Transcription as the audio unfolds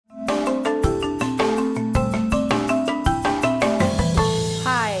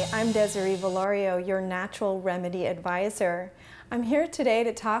Deserie Valloreo, your natural remedy advisor. I'm here today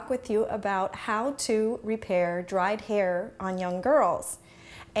to talk with you about how to repair dried hair on young girls.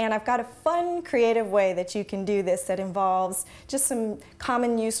 And I've got a fun, creative way that you can do this that involves just some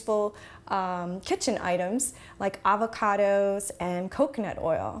common useful kitchen items like avocados and coconut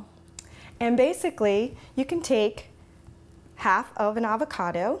oil. And basically, you can take half of an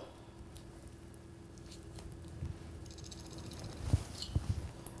avocado,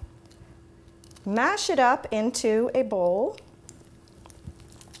 mash it up into a bowl,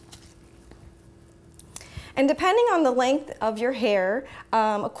 and depending on the length of your hair,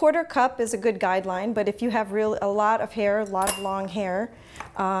 a quarter cup is a good guideline, but if you have a lot of hair, a lot of long hair,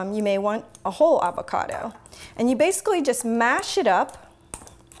 you may want a whole avocado. And you basically just mash it up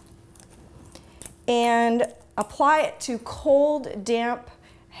and apply it to cold, damp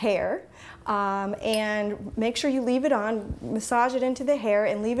hair. And make sure you leave it on, massage it into the hair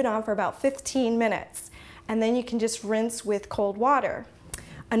and leave it on for about 15 minutes. And then you can just rinse with cold water.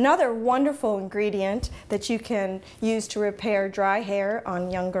 Another wonderful ingredient that you can use to repair dry hair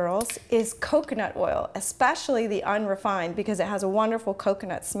on young girls is coconut oil, especially the unrefined, because it has a wonderful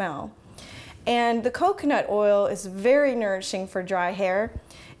coconut smell. And the coconut oil is very nourishing for dry hair.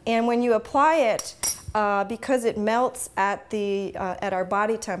 And when you apply it, because it melts at our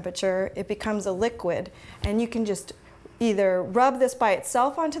body temperature, it becomes a liquid, and you can just either rub this by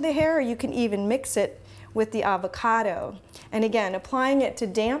itself onto the hair, or you can even mix it with the avocado. And again, applying it to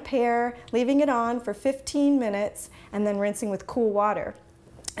damp hair, leaving it on for 15 minutes, and then rinsing with cool water.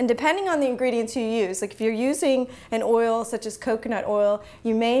 And depending on the ingredients you use, like if you're using an oil such as coconut oil,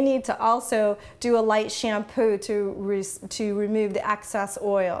 you may need to also do a light shampoo to remove the excess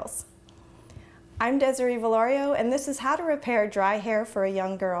oils. I'm Deserie Valloreo, and this is how to repair dry hair for a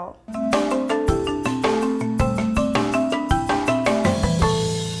young girl.